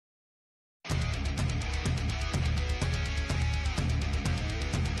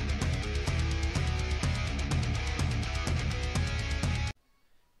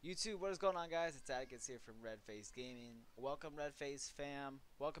YouTube, what is going on, guys? It's Adicous here from Redphase Gaming. Welcome, Redphase fam.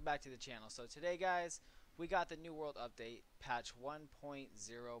 Welcome back to the channel. So today, guys, we got the New World Update, patch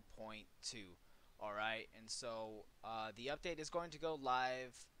 1.0.2. Alright, and so the update is going to go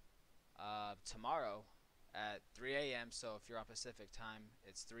live tomorrow at 3 a.m. So if you're on Pacific time,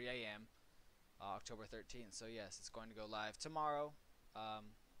 it's 3 a.m. October 13th. So yes, it's going to go live tomorrow,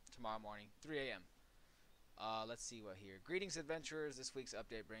 tomorrow morning, 3 a.m. Let's see what here. Greetings, adventurers. This week's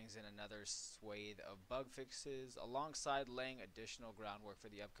update brings in another swathe of bug fixes, alongside laying additional groundwork for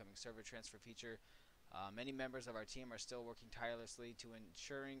the upcoming server transfer feature. Many members of our team are still working tirelessly to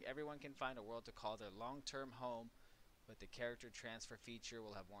ensuring everyone can find a world to call their long-term home. With the character transfer feature,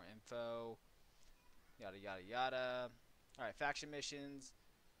 we'll have more info. Yada yada yada. Alright, faction missions.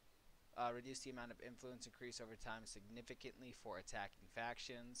 Reduce the amount of influence increase over time significantly for attacking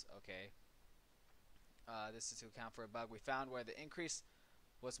factions. Okay. This is to account for a bug we found where the increase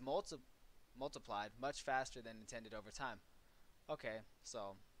was multiplied much faster than intended over time. Okay,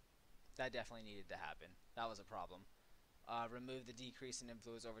 so that definitely needed to happen. That was a problem. Remove the decrease in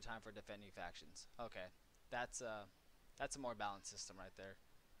influence over time for defending factions. Okay, that's a more balanced system right there.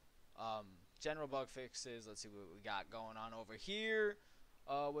 General bug fixes. Let's see what we got going on over here.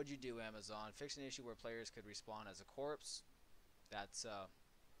 What'd you do, Amazon? Fix an issue where players could respawn as a corpse. That's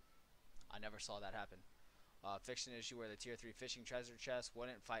I never saw that happen. Fixed an issue where the tier 3 fishing treasure chest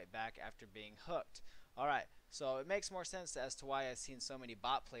wouldn't fight back after being hooked. Alright, so it makes more sense as to why I've seen so many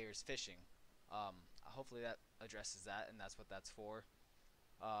bot players fishing. Hopefully that addresses that, and that's what that's for.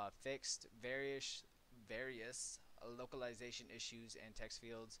 Fixed various localization issues and text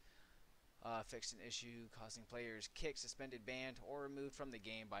fields. Fixed an issue causing players kicked, suspended, banned, or removed from the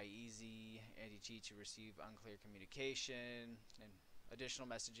game by easy anti-cheat to receive unclear communication. And additional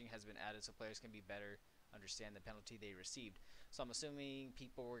messaging has been added so players can be better understand the penalty they received. So I'm assuming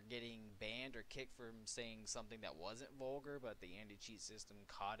people were getting banned or kicked from saying something that wasn't vulgar, but the anti-cheat system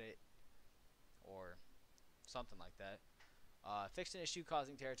caught it, or something like that. Fixed an issue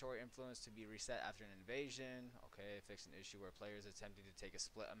causing territory influence to be reset after an invasion. Okay, fixed an issue where players attempted to take a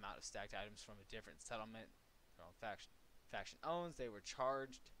split amount of stacked items from a different settlement their own faction owns. They were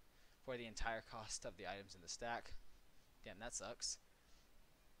charged for the entire cost of the items in the stack. Damn, that sucks.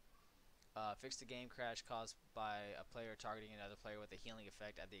 Fixed a game crash caused by a player targeting another player with a healing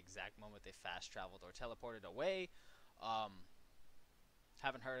effect at the exact moment they fast traveled or teleported away.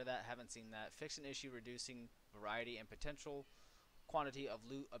 Haven't heard of that, haven't seen that. Fixed an issue reducing variety and potential quantity of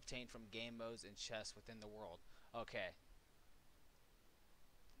loot obtained from game modes and chests within the world. Okay.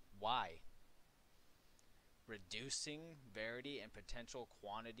 Why? Reducing variety and potential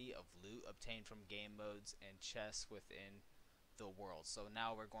quantity of loot obtained from game modes and chests within the world. So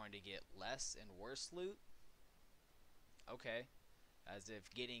now we're going to get less and worse loot. Okay. As if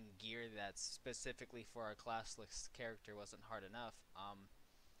getting gear that's specifically for our classless character wasn't hard enough.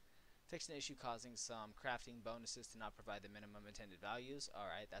 Fixed an issue causing some crafting bonuses to not provide the minimum intended values.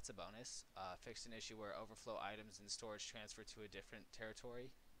 Alright, that's a bonus. Fixed an issue where overflow items in storage transfer to a different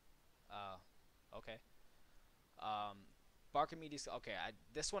territory. Okay. Barkamedes, okay,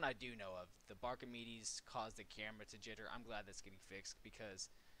 this one I do know of. The Barkamedes caused the camera to jitter. I'm glad that's getting fixed, because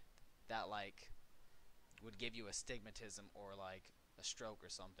that, like, would give you astigmatism or, like, a stroke or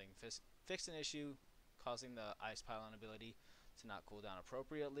something. Fixed an issue causing the ice pylon ability to not cool down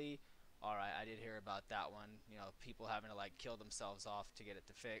appropriately. Alright, I did hear about that one. You know, people having to, like, kill themselves off to get it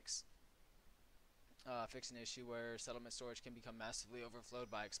to fix. Fix an issue where settlement storage can become massively overflowed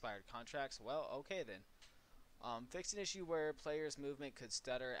by expired contracts. Well, okay then. Fix an issue where players' movement could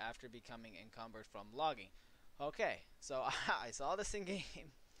stutter after becoming encumbered from logging. Okay, so I saw this in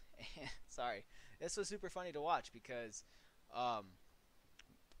game. Sorry, this was super funny to watch, because I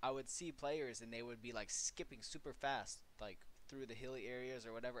would see players and they would be like skipping super fast, like through the hilly areas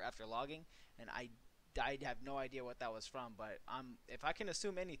or whatever after logging, and I have no idea what that was from. But if I can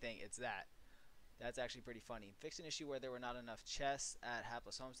assume anything, it's that. That's actually pretty funny. Fix an issue where there were not enough chests at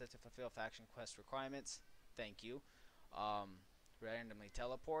Hapless Homestead to fulfill faction quest requirements. Thank you. Randomly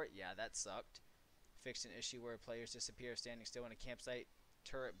teleport. Yeah, that sucked. Fixed an issue where players disappear standing still in a campsite.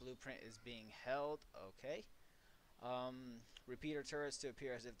 Turret blueprint is being held. Okay. Repeater turrets to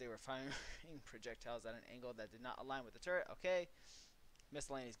appear as if they were firing projectiles at an angle that did not align with the turret. Okay.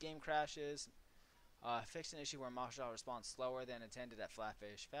 Miscellaneous game crashes. Fixed an issue where Mashal responds slower than intended at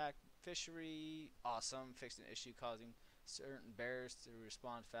Flatfish Fishery. Awesome. Fixed an issue causing certain bears to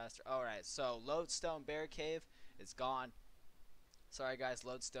respond faster. Alright, so Lodestone Bear Cave is gone. Sorry guys,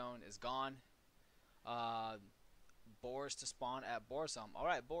 Lodestone is gone. Boars to spawn at BOARSHOLM.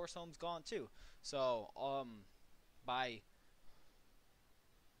 Alright, BOARSHOLM's gone too. So, by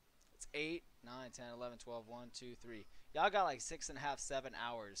 8, 9, 10, 11, 12, 1, 2, 3. Y'all got like 6.5, 7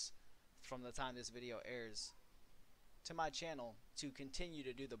 hours from the time this video airs to my channel to continue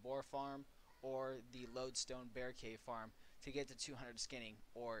to do the boar farm or the lodestone bear cave farm to get to 200 skinning,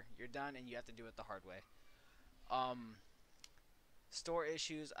 or you're done and you have to do it the hard way. Store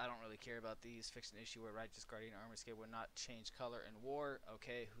issues, I don't really care about these. Fix an issue where Righteous Guardian armor scape would not change color in war.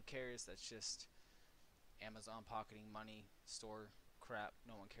 Okay, who cares? That's just Amazon pocketing money, store crap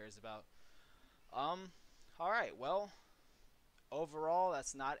no one cares about. Alright, well, overall,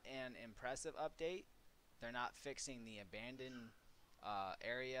 that's not an impressive update. They're not fixing the abandoned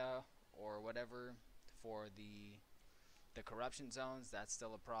area or whatever for the corruption zones. That's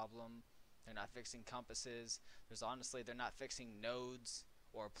still a problem. They're not fixing compasses. They're not fixing nodes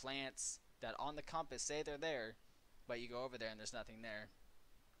or plants that on the compass say they're there, but you go over there and there's nothing there.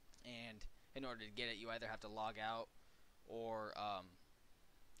 And in order to get it, you either have to log out, or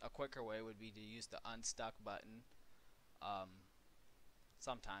a quicker way would be to use the unstuck button.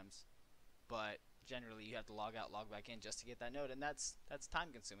 Sometimes, but generally you have to log out, log back in just to get that node, and that's time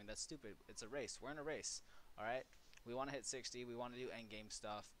consuming. That's stupid. It's a race. We're in a race. All right. We want to hit 60. We want to do end game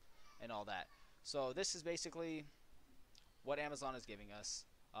stuff and all that. So this is basically what Amazon is giving us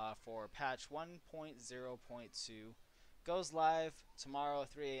for patch 1.0.2. Goes live tomorrow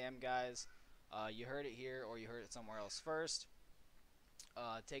 3 a.m. guys. You heard it here or you heard it somewhere else first.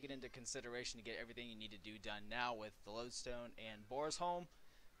 Take it into consideration to get everything you need to do done now with the Lodestone and BOARSHOLM.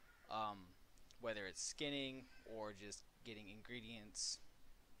 Whether it's skinning or just getting ingredients,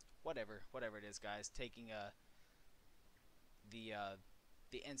 whatever it is, guys. Taking the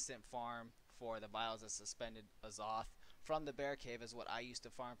instant farm for the vials of suspended Azoth from the bear cave is what I used to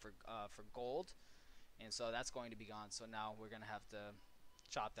farm for gold, and so that's going to be gone. So now we're gonna have to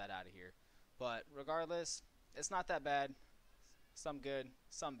chop that out of here. But regardless, it's not that bad. Some good,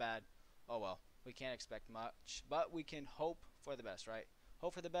 some bad. Oh well, we can't expect much, but we can hope for the best, right?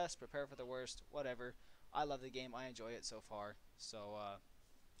 Hope for the best, prepare for the worst, whatever. I love the game, I enjoy it so far. So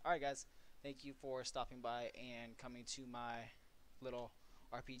alright guys, thank you for stopping by and coming to my little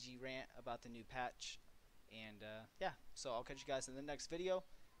RPG rant about the new patch. And yeah, so I'll catch you guys in the next video.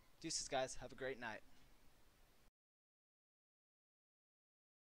 Deuces guys, have a great night.